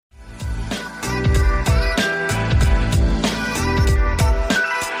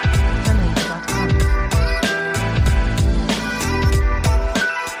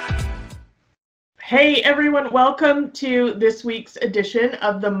Hey everyone, welcome to this week's edition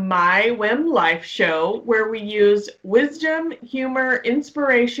of the My Whim Life Show, where we use wisdom, humor,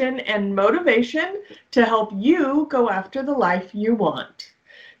 inspiration, and motivation to help you go after the life you want.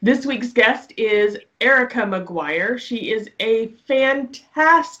 This week's guest is Erica McGuire. She is a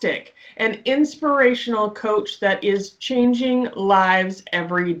fantastic and inspirational coach that is changing lives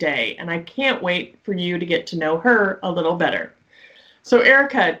every day, and I can't wait for you to get to know her a little better. So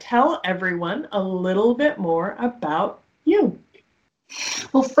Erica, tell everyone a little bit more about you.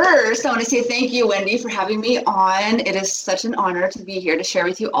 Well, first, I want to say thank you, Wendy, for having me on. It is such an honor to be here to share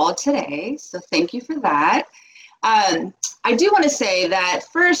with you all today. So thank you for that. I do want to say that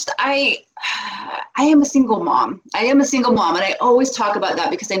first, I am a single mom. I am a single mom, and I always talk about that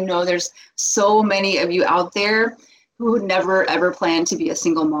because I know there's so many of you out there who would never, ever plan to be a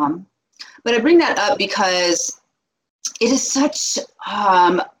single mom. But I bring that up because it is such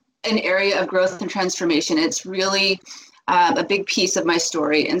an area of growth and transformation. It's really a big piece of my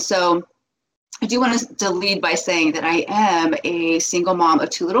story. And so I do want to lead by saying that I am a single mom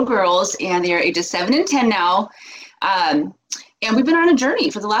of two little girls, and they are ages 7 and 10 now. And we've been on a journey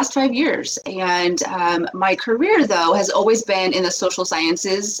for the last 5 years. And my career, though, has always been in the social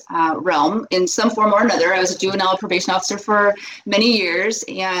sciences realm in some form or another. I was a juvenile probation officer for many years,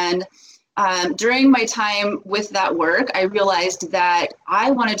 and during my time with that work, I realized that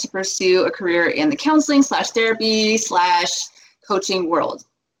I wanted to pursue a career in the counseling / therapy / coaching world.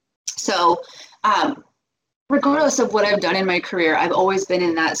 So regardless of what I've done in my career, I've always been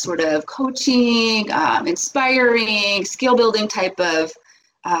in that sort of coaching, inspiring, skill building type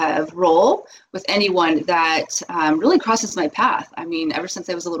of role with anyone that really crosses my path. I mean, ever since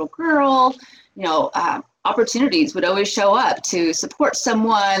I was a little girl, opportunities would always show up to support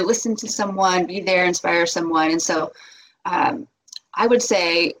someone, listen to someone, be there, inspire someone. And so I would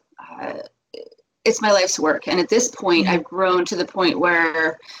say it's my life's work. And at this point, I've grown to the point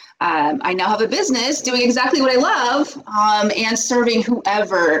where I now have a business doing exactly what I love and serving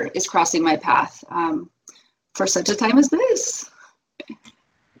whoever is crossing my path for such a time as this.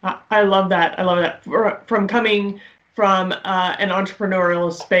 I love that. I love that. From coming from an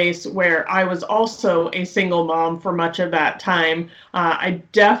entrepreneurial space where I was also a single mom for much of that time, I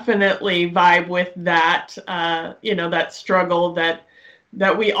definitely vibe with that, that struggle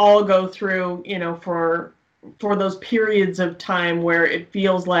that we all go through, for those periods of time where it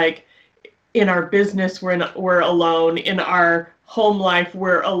feels like in our business we're alone, in our home life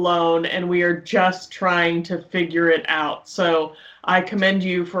we're alone, and we are just trying to figure it out. So I commend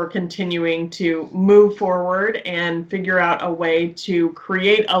you for continuing to move forward and figure out a way to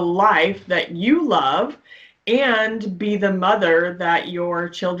create a life that you love and be the mother that your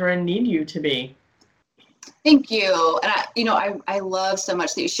children need you to be. Thank you. And I love so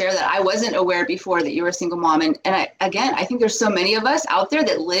much that you share that. I wasn't aware before that you were a single mom. And I think there's so many of us out there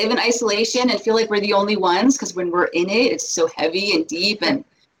that live in isolation and feel like we're the only ones, because when we're in it, it's so heavy and deep, and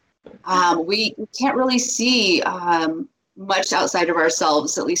we can't really see much outside of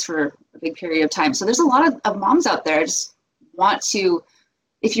ourselves, at least for a big period of time. So there's a lot of moms out there. I just want to,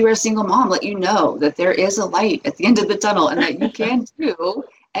 if you are a single mom, let you know that there is a light at the end of the tunnel and that you can do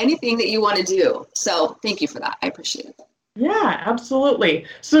anything that you want to do. So thank you for that. I appreciate it. Yeah, absolutely.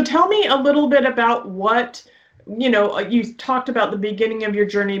 So tell me a little bit about what, you talked about the beginning of your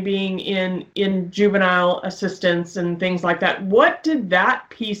journey being in juvenile assistance and things like that. What did that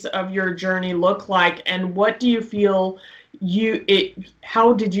piece of your journey look like, and what do you feel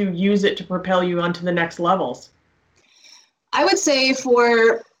how did you use it to propel you onto the next levels? I would say in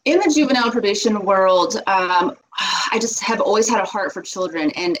the juvenile probation world, I just have always had a heart for children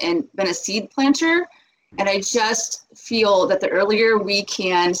and been a seed planter. And I just feel that the earlier we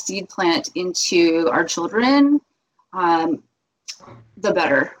can seed plant into our children, the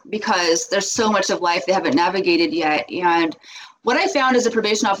better, because there's so much of life they haven't navigated yet. And what I found as a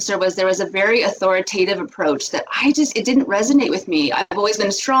probation officer was there was a very authoritative approach that it didn't resonate with me. I've always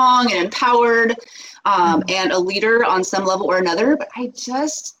been strong and empowered and a leader on some level or another, but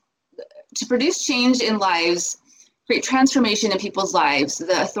to produce change in lives, create transformation in people's lives,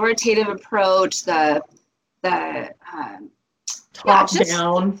 the authoritative approach, the top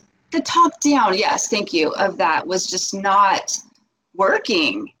down, yes, thank you, of that was just not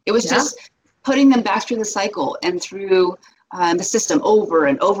working. It was just putting them back through the cycle and through the system over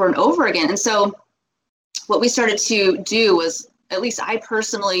and over and over again. And so what we started to do was, at least I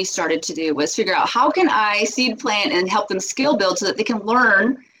personally started to do, was figure out how can I seed plant and help them skill build so that they can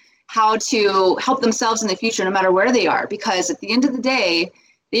learn how to help themselves in the future, no matter where they are. Because at the end of the day,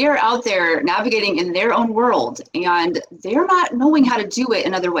 they are out there navigating in their own world, and they're not knowing how to do it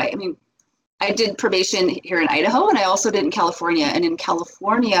another way. I mean, I did probation here in Idaho, and I also did in California. And in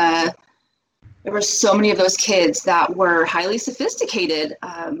California, there were so many of those kids that were highly sophisticated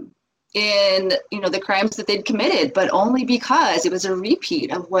in the crimes that they'd committed, but only because it was a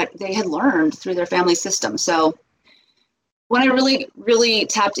repeat of what they had learned through their family system. So when I really, really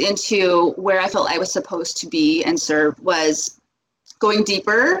tapped into where I felt I was supposed to be and serve was going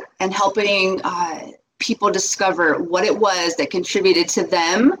deeper and helping people discover what it was that contributed to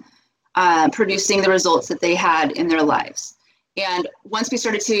them producing the results that they had in their lives. And once we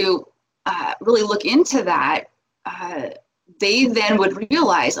started to really look into that, they then would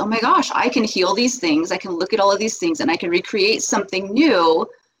realize, oh my gosh, I can heal these things. I can look at all of these things and I can recreate something new,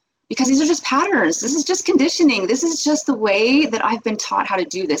 because these are just patterns. This is just conditioning. This is just the way that I've been taught how to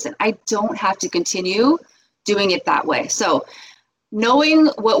do this. And I don't have to continue doing it that way. So knowing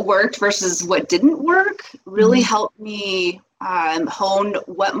what worked versus what didn't work really helped me hone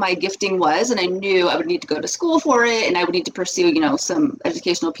what my gifting was. And I knew I would need to go to school for it, and I would need to pursue, some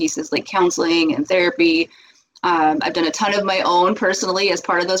educational pieces like counseling and therapy. I've done a ton of my own personally as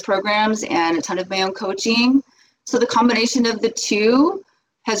part of those programs, and a ton of my own coaching. So the combination of the two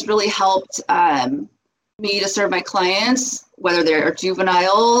has really helped me to serve my clients, whether they're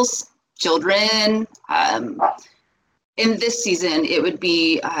juveniles, children. In this season, it would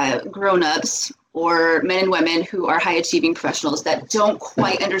be grown-ups or men and women who are high-achieving professionals that don't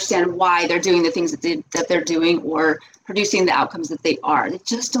quite understand why they're doing the things that they're doing or producing the outcomes that they are. They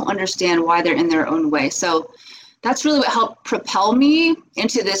just don't understand why they're in their own way. So that's really what helped propel me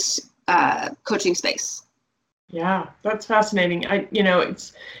into this coaching space. Yeah, that's fascinating.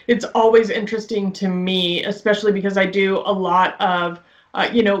 It's always interesting to me, especially because I do a lot of,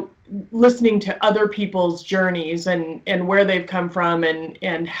 listening to other people's journeys and where they've come from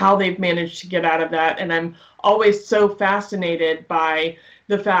and how they've managed to get out of that. And I'm always so fascinated by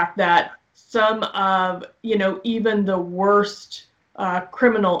the fact that some of, even the worst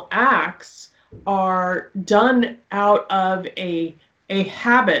criminal acts are done out of a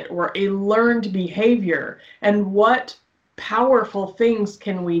habit or a learned behavior. And what powerful things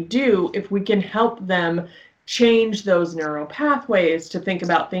can we do if we can help them change those neural pathways to think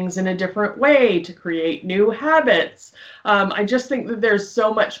about things in a different way, to create new habits. I just think that there's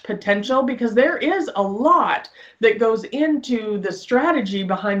so much potential, because there is a lot that goes into the strategy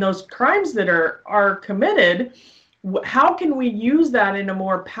behind those crimes that are committed. How can we use that in a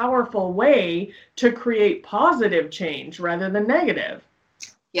more powerful way to create positive change rather than negative?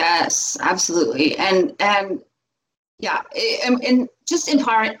 Yes, absolutely. And yeah, and just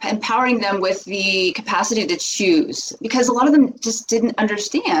empowering them with the capacity to choose, because a lot of them just didn't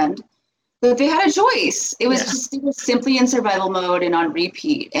understand that they had a choice. It was they were simply in survival mode and on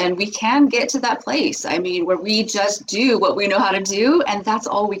repeat. And we can get to that place, where we just do what we know how to do, and that's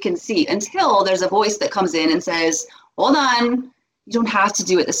all we can see until there's a voice that comes in and says, hold on, you don't have to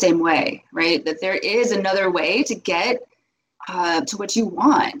do it the same way, right? That there is another way to get to what you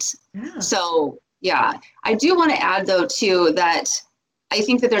want. Yeah. So yeah, I do want to add though too that I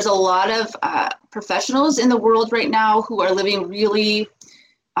think that there's a lot of professionals in the world right now who are living really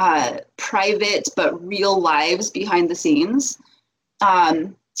private but real lives behind the scenes.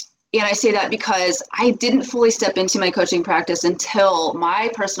 And I say that because I didn't fully step into my coaching practice until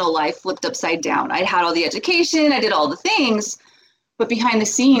my personal life flipped upside down. I had all the education, I did all the things, but behind the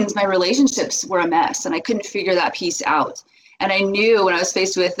scenes, my relationships were a mess, and I couldn't figure that piece out. And I knew when I was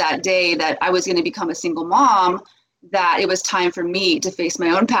faced with that day that I was going to become a single mom, that it was time for me to face my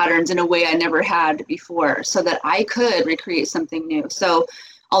own patterns in a way I never had before, so that I could recreate something new. So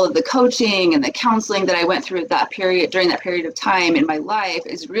all of the coaching and the counseling that I went through during that period of time in my life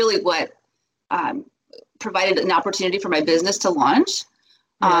is really what provided an opportunity for my business to launch.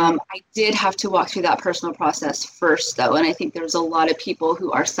 I did have to walk through that personal process first, though, and I think there's a lot of people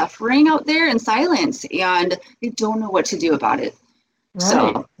who are suffering out there in silence, and they don't know what to do about it. Right.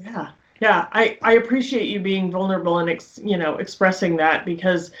 So yeah, I appreciate you being vulnerable and expressing that,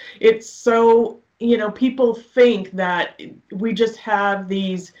 because it's so, people think that we just have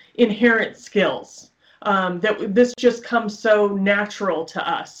these inherent skills, that this just comes so natural to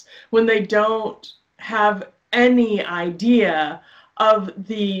us, when they don't have any idea of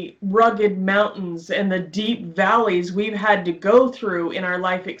the rugged mountains and the deep valleys we've had to go through in our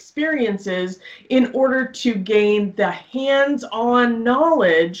life experiences in order to gain the hands-on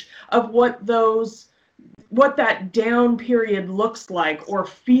knowledge of what that down period looks like or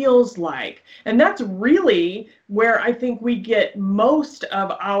feels like. And that's really where I think we get most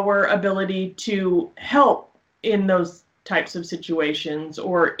of our ability to help in those types of situations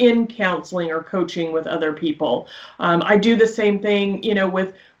or in counseling or coaching with other people. I do the same thing,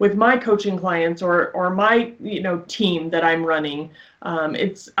 with my coaching clients or my, team that I'm running.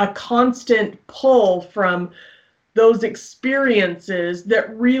 It's a constant pull from those experiences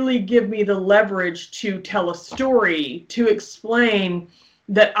that really give me the leverage to tell a story, to explain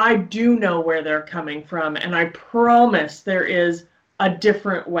that I do know where they're coming from, and I promise there is a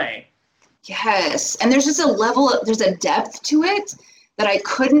different way. Yes. And there's just there's a depth to it that I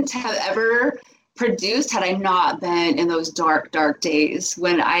couldn't have ever produced had I not been in those dark, dark days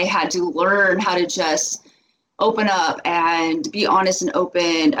when I had to learn how to just open up and be honest and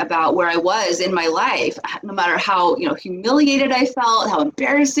open about where I was in my life, no matter how, humiliated I felt, how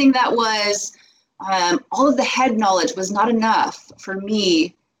embarrassing that was. All of the head knowledge was not enough for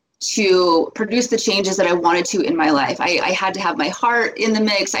me to produce the changes that I wanted to in my life. I had to have my heart in the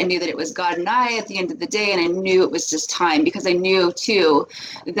mix. I knew that it was God and I at the end of the day, and I knew it was just time, because I knew too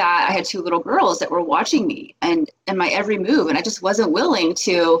that I had two little girls that were watching me and my every move, and I just wasn't willing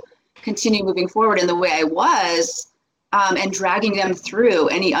to continue moving forward in the way I was, and dragging them through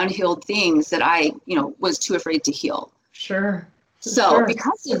any unhealed things that I, was too afraid to heal. Sure. So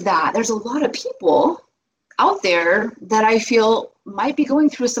because of that, there's a lot of people out there that I feel might be going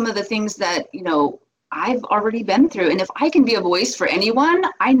through some of the things that, I've already been through. And if I can be a voice for anyone,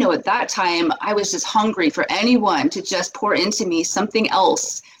 I know at that time I was just hungry for anyone to just pour into me something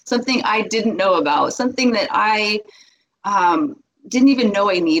else, something I didn't know about, something that I didn't even know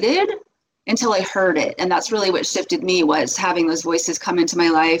I needed until I heard it. And that's really what shifted me, was having those voices come into my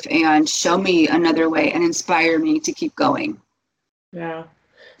life and show me another way and inspire me to keep going. Yeah.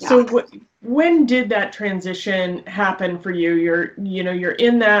 So when did that transition happen for you? You're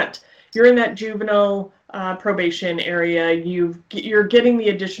in that juvenile probation area. You're getting the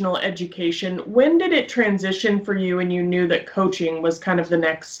additional education. When did it transition for you and you knew that coaching was kind of the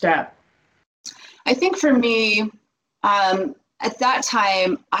next step? I think for me, at that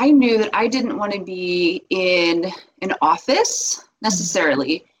time, I knew that I didn't want to be in an office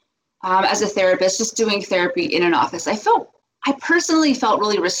necessarily, as a therapist, just doing therapy in an office. I personally felt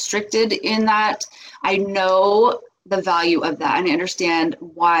really restricted in that. I know the value of that, and I understand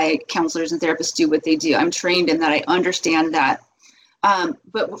why counselors and therapists do what they do. I'm trained in that. I understand that.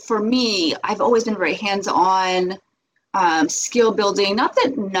 But for me, I've always been very hands-on, skill building. Not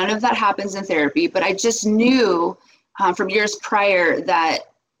that none of that happens in therapy, but I just knew from years prior that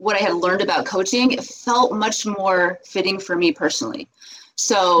what I had learned about coaching, it felt much more fitting for me personally.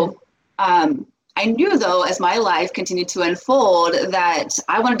 So I knew, though, as my life continued to unfold, that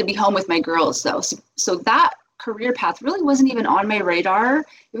I wanted to be home with my girls, though. So that career path really wasn't even on my radar. It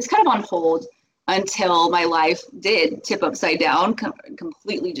was kind of on hold until my life did tip upside down,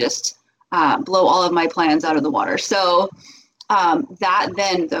 completely just blow all of my plans out of the water. So that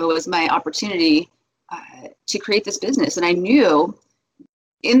then, though, was my opportunity to create this business. And I knew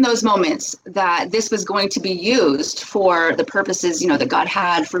in those moments that this was going to be used for the purposes, that God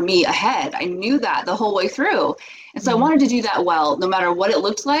had for me ahead. I knew that the whole way through. And so I wanted to do that well, no matter what it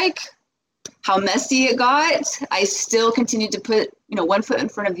looked like, how messy it got. I still continued to put, one foot in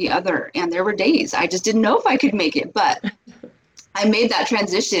front of the other. And there were days I just didn't know if I could make it, but I made that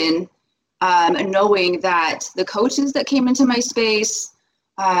transition, knowing that the coaches that came into my space,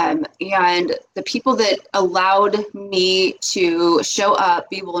 and the people that allowed me to show up,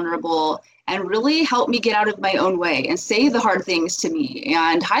 be vulnerable, and really help me get out of my own way and say the hard things to me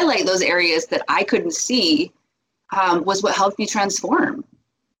and highlight those areas that I couldn't see, was what helped me transform.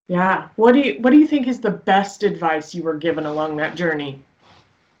 Yeah. What do you think is the best advice you were given along that journey?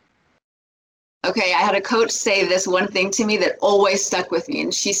 Okay, I had a coach say this one thing to me that always stuck with me.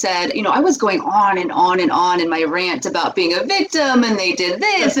 And she said, I was going on and on and on in my rant about being a victim, and they did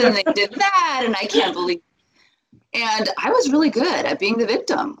this and they did that, and I can't believe. And I was really good at being the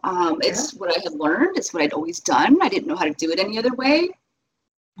victim. It's what I had learned. It's what I'd always done. I didn't know how to do it any other way.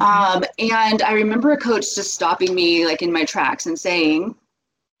 And I remember a coach just stopping me like in my tracks and saying,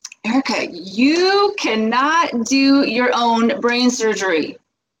 Erica, you cannot do your own brain surgery.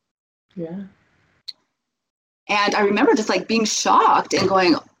 Yeah. And I remember just like being shocked and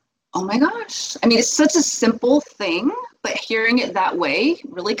going, oh my gosh. I mean, it's such a simple thing, but hearing it that way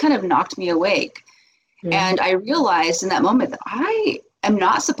really kind of knocked me awake. Yeah. And I realized in that moment that I am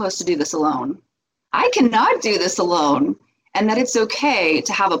not supposed to do this alone. I cannot do this alone. And that it's okay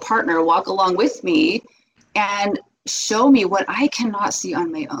to have a partner walk along with me and show me what I cannot see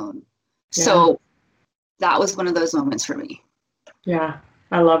on my own. Yeah. So that was one of those moments for me. Yeah,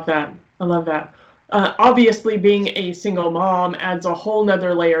 I love that. Obviously, being a single mom adds a whole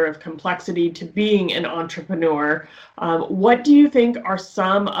nother layer of complexity to being an entrepreneur. What do you think are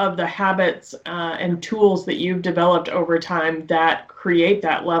some of the habits and tools that you've developed over time that create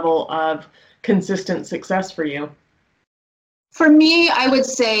that level of consistent success for you? For me, I would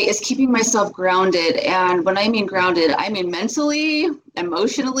say is keeping myself grounded. And when I mean grounded, I mean mentally,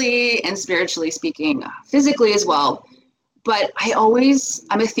 emotionally, and spiritually speaking, physically as well. But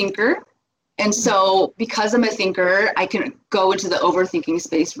I'm a thinker. And so because I'm a thinker, I can go into the overthinking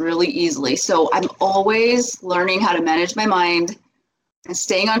space really easily. So I'm always learning how to manage my mind and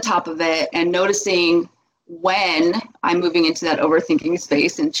staying on top of it and noticing when I'm moving into that overthinking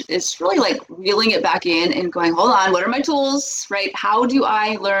space. And it's really like reeling it back in and going, hold on, what are my tools, right? How do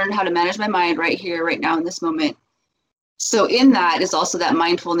I learn how to manage my mind right here, right now in this moment? So in that is also that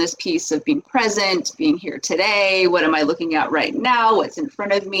mindfulness piece of being present, being here today. What am I looking at right now? What's in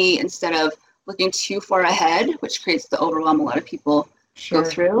front of me, instead of looking too far ahead, which creates the overwhelm a lot of people go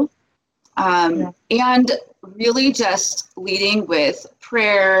through. And really just leading with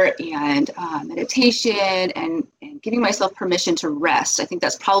prayer and meditation and giving myself permission to rest. I think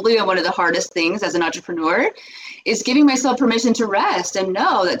that's probably one of the hardest things as an entrepreneur, is giving myself permission to rest and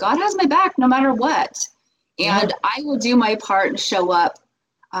know that God has my back no matter what. And I will do my part and show up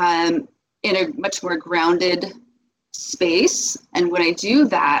in a much more grounded space. And when I do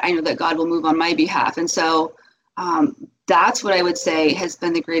that, I know that God will move on my behalf. And so that's what I would say has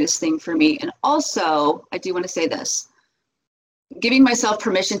been the greatest thing for me. And also, I do want to say this, giving myself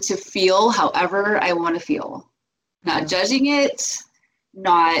permission to feel however I want to feel, not judging it,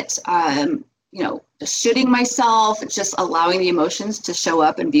 not, just shooting myself, just allowing the emotions to show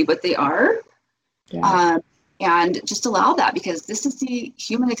up and be what they are. And just allow that, because this is the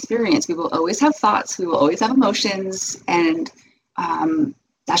human experience. We will always have thoughts, we will always have emotions, and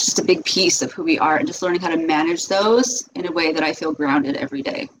that's just a big piece of who we are, and just learning how to manage those in a way that I feel grounded every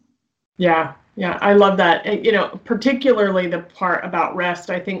day. Yeah, I love that. Particularly the part about rest.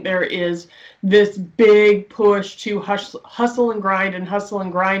 I think there is this big push to hustle and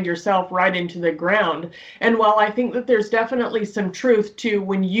grind yourself right into the ground. And while I think that there's definitely some truth to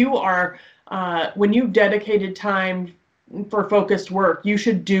when you've dedicated time for focused work, you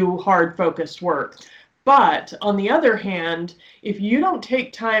should do hard focused work. But on the other hand, if you don't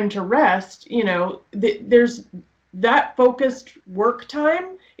take time to rest, there's that focused work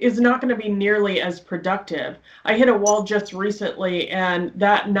time is not going to be nearly as productive. I hit a wall just recently, and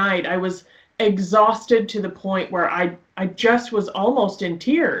that night I was exhausted to the point where I just was almost in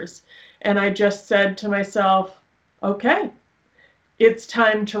tears. And I just said to myself, okay, it's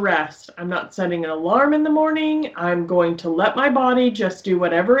time to rest. I'm not setting an alarm in the morning. I'm going to let my body just do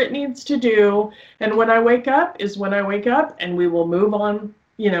whatever it needs to do. And when I wake up is when I wake up, and we will move on,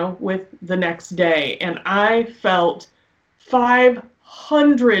 with the next day. And I felt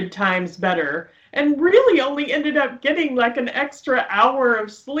 500 times better, and really only ended up getting like an extra hour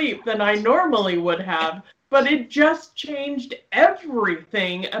of sleep than I normally would have. But it just changed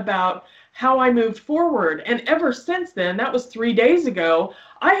everything about how I moved forward. And ever since then, that was 3 days ago,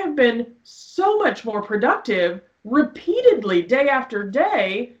 I have been so much more productive repeatedly day after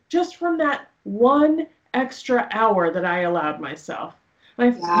day, just from that one extra hour that I allowed myself.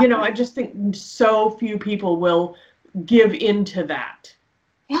 I just think so few people will give into that.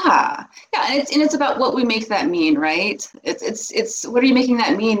 Yeah, and it's about what we make that mean, right? It's what are you making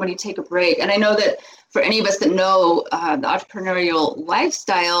that mean when you take a break? And I know that for any of us that know the entrepreneurial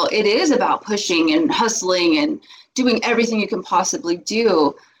lifestyle, it is about pushing and hustling and doing everything you can possibly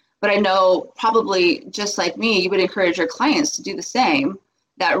do. But I know probably just like me, you would encourage your clients to do the same.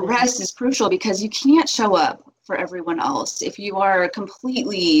 That rest is crucial, because you can't show up for everyone else if you are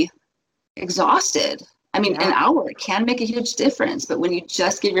completely exhausted. I mean, an hour can make a huge difference, but when you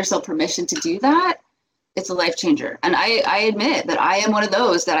just give yourself permission to do that, it's a life changer. And I admit that I am one of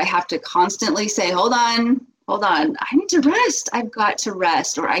those that I have to constantly say, hold on, I need to rest. I've got to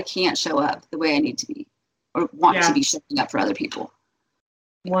rest, or I can't show up the way I need to be or want to be showing up for other people.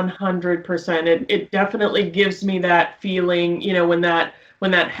 100%. It definitely gives me that feeling, when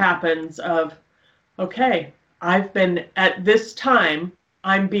that happens of, okay, I've been at this time,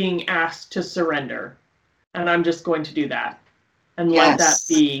 I'm being asked to surrender. And I'm just going to do that and let that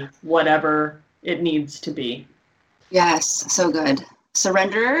be whatever it needs to be. Yes, so good.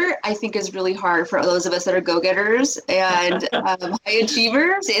 Surrender, I think, is really hard for those of us that are go-getters and high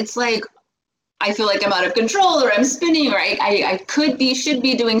achievers. It's like, I feel like I'm out of control, or I'm spinning, or I should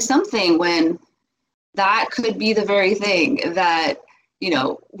be doing something, when that could be the very thing that,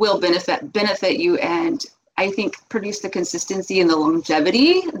 will benefit you, and I think produce the consistency and the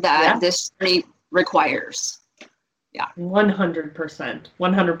longevity that this journey requires. Yeah. 100%.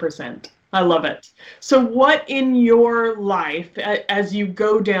 100%. I love it. So what in your life, as you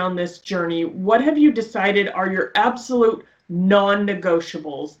go down this journey, what have you decided are your absolute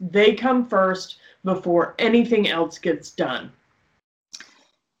non-negotiables? They come first before anything else gets done.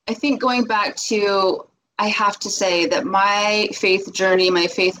 I think going back to, I have to say that my faith journey, my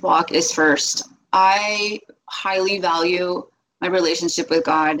faith walk is first. I highly value my relationship with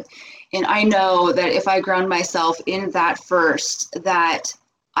God. And I know that if I ground myself in that first, that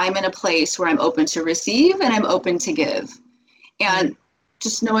I'm in a place where I'm open to receive and I'm open to give. And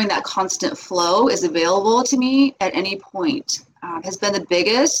just knowing that constant flow is available to me at any point has been the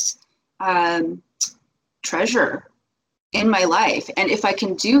biggest treasure in my life. And if I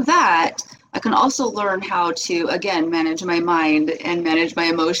can do that, I can also learn how to, again, manage my mind and manage my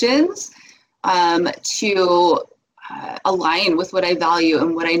emotions to align with what I value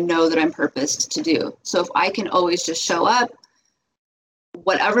and what I know that I'm purposed to do. So if I can always just show up,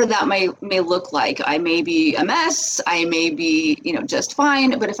 whatever that may look like, I may be a mess, I may be, just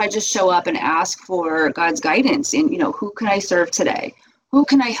fine, but if I just show up and ask for God's guidance in, who can I serve today? Who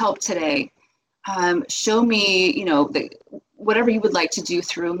can I help today? Show me, whatever you would like to do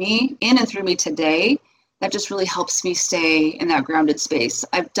through me, in and through me today. That just really helps me stay in that grounded space.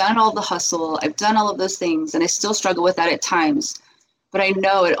 I've done all the hustle, I've done all of those things, and I still struggle with that at times. But I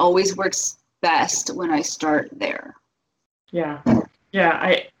know it always works best when I start there. Yeah.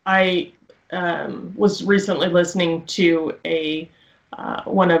 I was recently listening to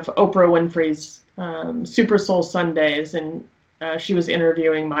one of Oprah Winfrey's Super Soul Sundays, and she was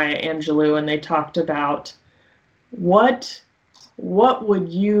interviewing Maya Angelou, and they talked about what would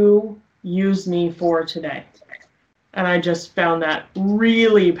you use me for today? And I just found that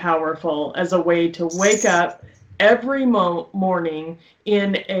really powerful as a way to wake up every morning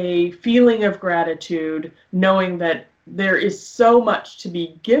in a feeling of gratitude, knowing that there is so much to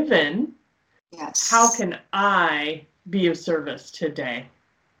be given. Yes. How can I be of service today?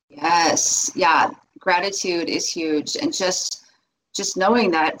 Yes. Yeah. Gratitude is huge. And just knowing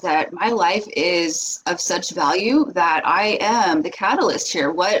that my life is of such value that I am the catalyst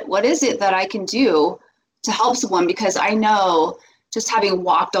here. What is it that I can do to help someone? Because I know, just having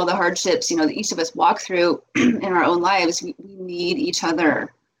walked all the hardships, that each of us walk through in our own lives, we need each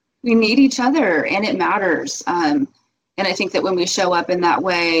other. We need each other, and it matters. And I think that when we show up in that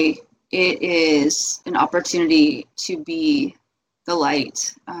way, it is an opportunity to be the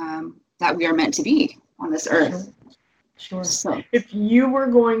light that we are meant to be on this earth. Sure. So, if you were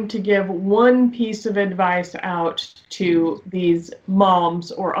going to give one piece of advice out to these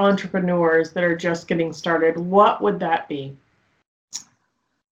moms or entrepreneurs that are just getting started, what would that be?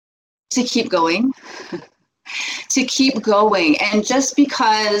 To keep going. To keep going. And just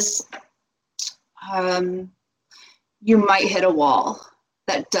because you might hit a wall,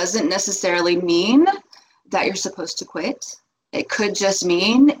 that doesn't necessarily mean that you're supposed to quit. It could just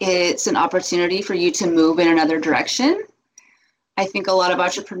mean it's an opportunity for you to move in another direction. I think a lot of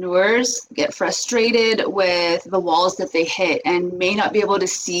entrepreneurs get frustrated with the walls that they hit and may not be able to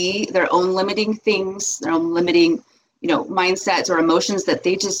see their own limiting things, their own limiting, mindsets or emotions that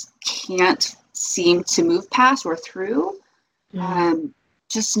they just can't seem to move past or through. Yeah.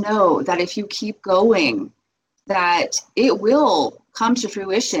 Just know that if you keep going, that it will come to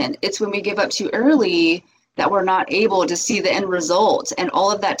fruition. It's when we give up too early that we're not able to see the end result, and all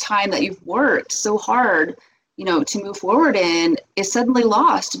of that time that you've worked so hard to move forward in is suddenly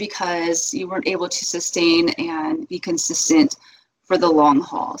lost because you weren't able to sustain and be consistent for the long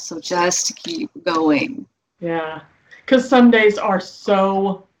haul. So just keep going. Yeah, because some days are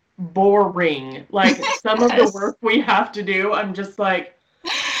so boring. Like some of the work we have to do, I'm just like,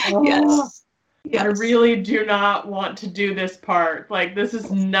 oh, Yes. I really do not want to do this part. Like, this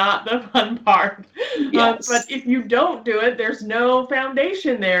is not the fun part. Yes. But if you don't do it, there's no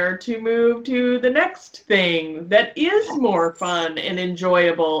foundation there to move to the next thing that is more fun and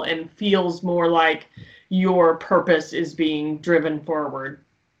enjoyable and feels more like your purpose is being driven forward.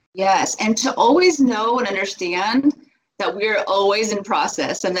 Yes. And to always know and understand that we're always in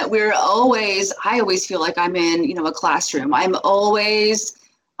process and that I always feel like I'm in, a classroom. I'm always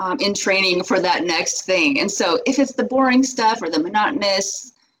in training for that next thing. And so if it's the boring stuff or the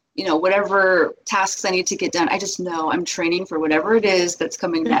monotonous, whatever tasks I need to get done, I just know I'm training for whatever it is that's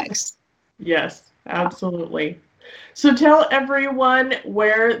coming next. Yes, absolutely. So tell everyone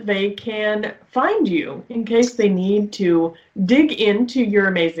where they can find you in case they need to dig into your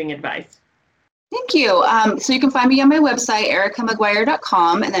amazing advice. Thank you. So you can find me on my website,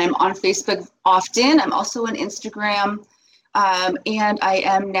 ericamaguire.com, and then I'm on Facebook often. I'm also on Instagram. And I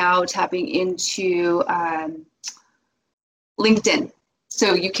am now tapping into LinkedIn.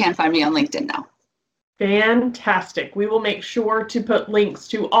 So you can find me on LinkedIn now. Fantastic. We will make sure to put links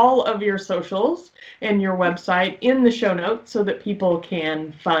to all of your socials and your website in the show notes so that people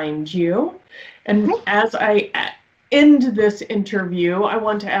can find you. And as I end this interview, I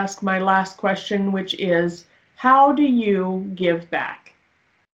want to ask my last question, which is, how do you give back?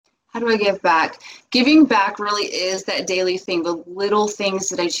 How do I give back? Giving back really is that daily thing, the little things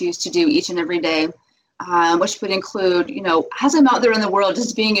that I choose to do each and every day, which would include, as I'm out there in the world,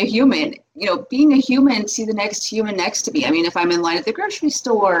 just being a human, being a human, see the next human next to me. I mean, if I'm in line at the grocery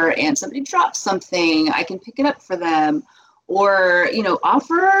store and somebody drops something, I can pick it up for them, or,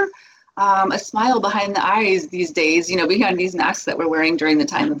 offer a smile behind the eyes these days, behind these masks that we're wearing during the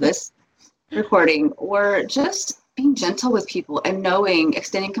time of this recording, or just being gentle with people and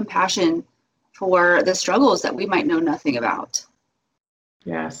extending compassion for the struggles that we might know nothing about.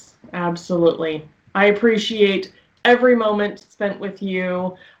 Yes, absolutely. I appreciate every moment spent with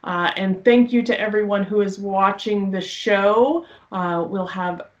you. And thank you to everyone who is watching the show. We'll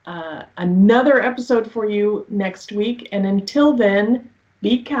have another episode for you next week. And until then,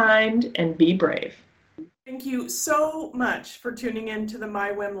 be kind and be brave. Thank you so much for tuning in to the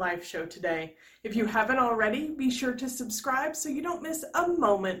MyWim Life Show today. If you haven't already, be sure to subscribe so you don't miss a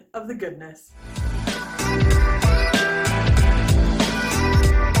moment of the goodness.